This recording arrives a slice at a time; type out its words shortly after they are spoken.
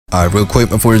Alright, real quick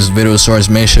before this video starts,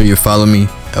 make sure you follow me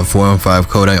at 415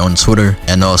 COMET on Twitter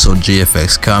and also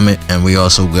GFX COMET, and we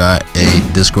also got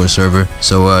a Discord server.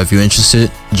 So if you're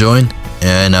interested, join,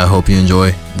 and I hope you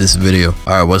enjoy this video.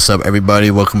 Alright, what's up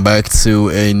everybody? Welcome back to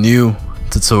a new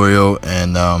tutorial,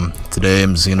 and today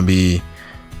I'm just gonna be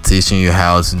teaching you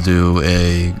how to do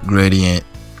a gradient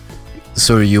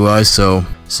sort of UI. So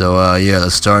yeah,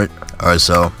 let's start. Alright,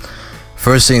 so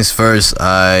first things first,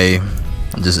 I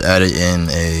just added in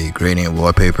a gradient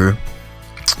wallpaper,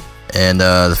 and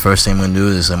the first thing I'm gonna do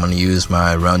is I'm gonna use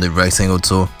my rounded rectangle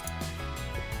tool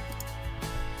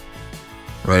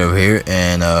right over here,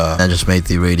 and I just made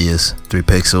the radius 3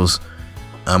 pixels.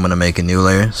 I'm gonna make a new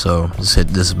layer, so just hit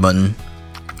this button.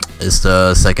 It's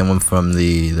the second one from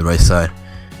the right side,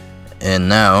 and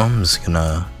now I'm just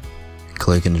gonna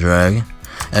click and drag.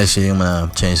 Actually, I'm gonna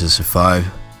change this to 5.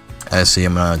 Actually,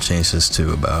 I'm gonna change this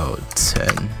to about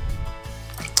 10.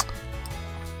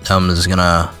 I'm just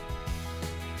gonna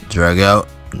drag out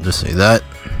just like that.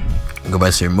 Go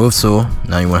back to your move tool.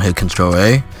 Now you want to hit Control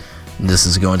A. This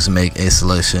is going to make a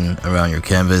selection around your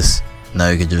canvas. Now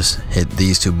you can just hit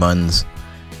these 2 buttons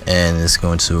and it's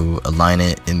going to align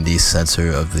it in the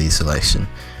center of the selection.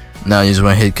 Now you just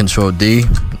want to hit Control D.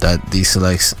 That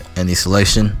deselects any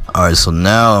selection. Alright, so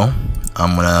now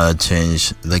I'm gonna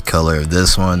change the color of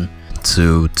this one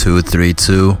to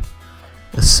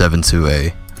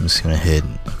 23272A. I'm just gonna hit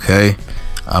OK.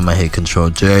 I'm gonna hit Control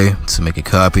J to make a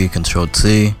copy, Control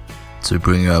T to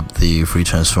bring up the free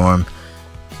transform,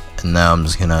 and now I'm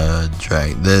just gonna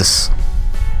drag this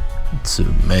to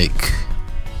make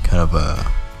kind of a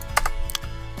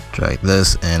and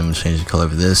I'm gonna change the color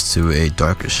of this to a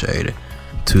darker shade,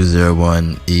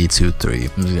 201E23.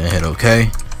 I'm just gonna hit OK,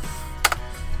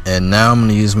 and now I'm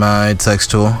gonna use my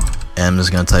text tool, and I'm just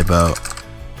gonna type out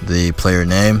the player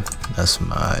name. That's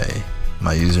my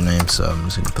username, so I'm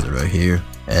just gonna put it right here.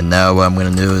 And now what I'm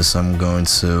gonna do is I'm going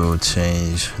to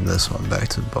change this one back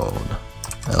to bold.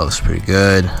 That looks pretty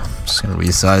good. I'm just gonna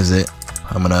resize it.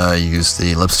 I'm gonna use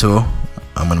the ellipse tool.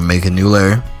 I'm gonna make a new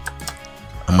layer.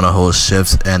 I'm gonna hold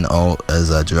Shift and Alt as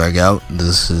I drag out.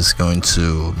 This is going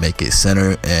to make it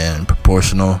center and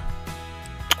proportional,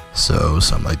 so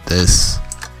something like this.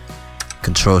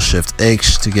 Control Shift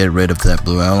H to get rid of that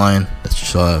blue outline that you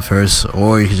saw at first,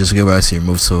 or you can just go back to your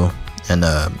move tool and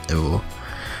it will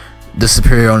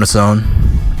disappear on its own.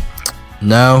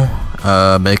 Now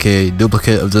make a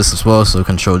duplicate of this as well, so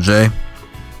Control J,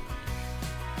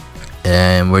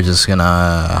 and we're just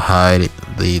gonna hide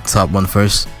the top one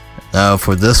first. Now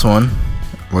for this one,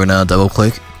 we're gonna double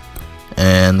click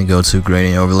and go to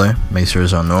gradient overlay, make sure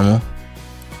it's on normal,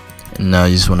 and now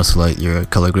you just want to select your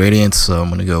color gradient. So I'm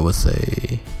gonna go with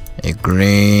a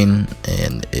green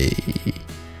and a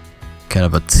kind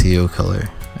of a teal color,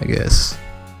 I guess.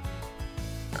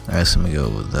 Alright, so I'm gonna go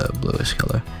with that bluish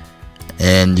color,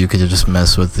 and you could just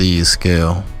mess with the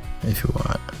scale if you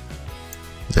want.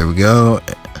 There we go.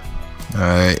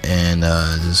 Alright, and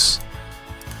just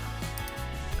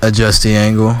adjust the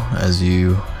angle as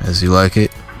you like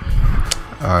it.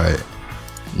 Alright,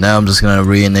 now I'm just gonna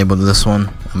re-enable this one.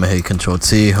 I'm gonna hit Control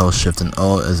T, hold Shift and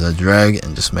Alt as I drag,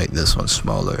 and just make this one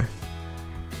smaller,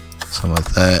 something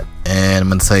like that. And I'm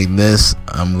gonna take this,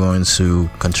 I'm going to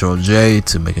Control J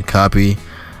to make a copy.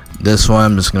 This one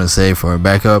I'm just gonna save for a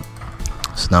backup.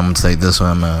 So now I'm gonna take this one,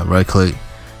 I'm gonna right click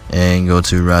and go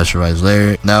to rasterize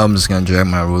layer. Now I'm just gonna drag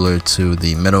my ruler to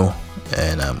the middle,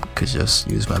 and I could just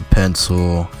use my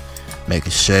pencil, make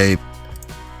a shape,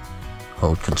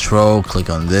 hold Control, click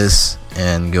on this,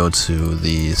 and go to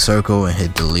the circle and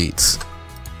hit delete,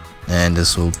 and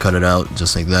this will cut it out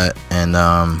just like that. And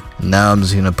now I'm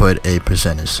just gonna put a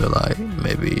percentage, so like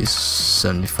maybe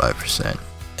 75%,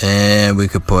 and we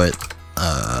could put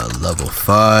level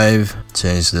 5,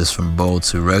 change this from bold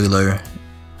to regular,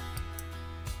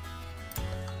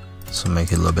 so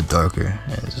make it a little bit darker,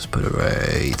 and just put it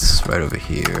right over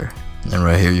here. And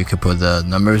right here you can put the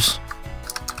numbers,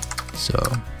 so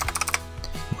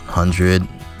 100.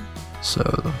 So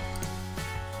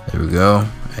there we go.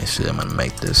 Actually, I'm gonna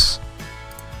make this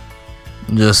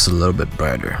just a little bit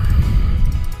brighter,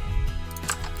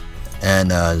 and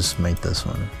just make this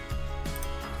one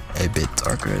a bit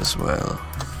darker as well.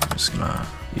 I'm just gonna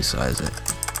resize it.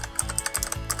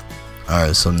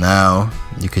 Alright, so now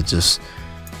you could just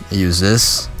use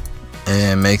this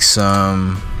and make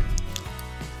some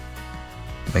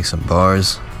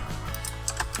bars.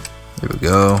 There we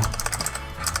go.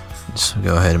 Just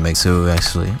go ahead and make 2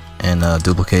 actually, and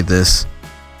duplicate this,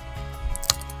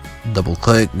 double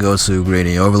click, go to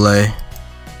gradient overlay,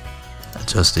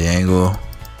 adjust the angle,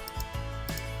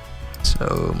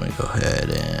 So I'm gonna go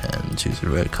ahead and choose a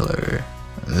red color.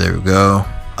 There we go.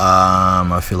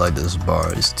 I feel like this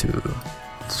bar is too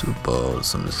bold,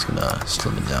 so I'm just gonna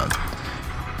slim it down.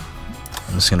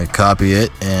 I'm just gonna copy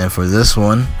it, and for this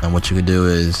one, and what you could do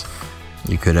is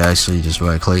you could actually just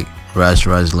right click,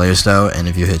 rasterize layer style, and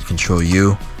if you hit Control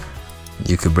U,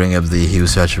 you could bring up the hue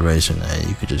saturation, and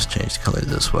you could just change the color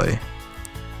this way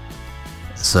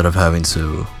instead of having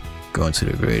to go into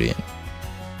the gradient.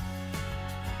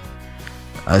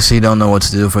 I actually don't know what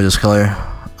to do for this color.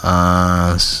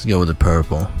 Let's go with the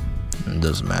purple. It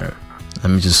doesn't matter.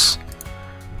 I'm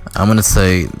gonna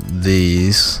take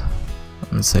these.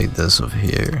 I'm gonna take this over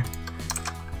here,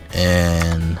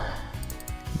 and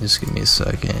just give me a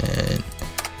second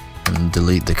and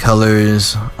delete the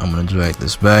colors. I'm gonna drag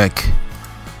this back,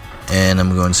 and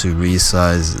I'm going to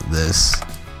resize this.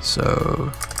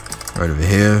 So right over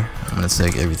here, I'm gonna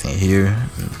take everything here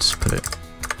and just put it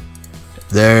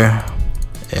there,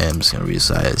 and I'm just gonna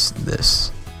resize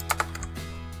this.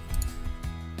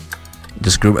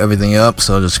 Just group everything up,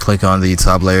 so just click on the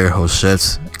top layer, hold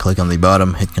shift, click on the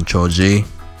bottom, hit Control G,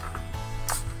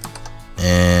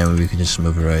 and we can just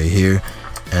move it right here.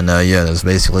 And yeah, that's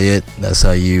basically it. That's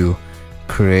how you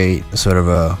create sort of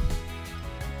a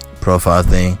profile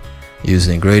thing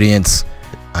using gradients.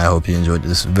 I hope you enjoyed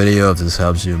this video. If this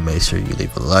helps you, make sure you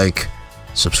leave a like,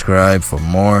 subscribe for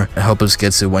more. Help us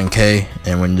get to 1K,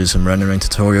 and we're gonna do some rendering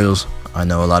tutorials. I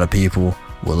know a lot of people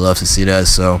would love to see that,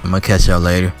 so I'm gonna catch y'all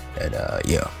later, and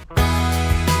yeah.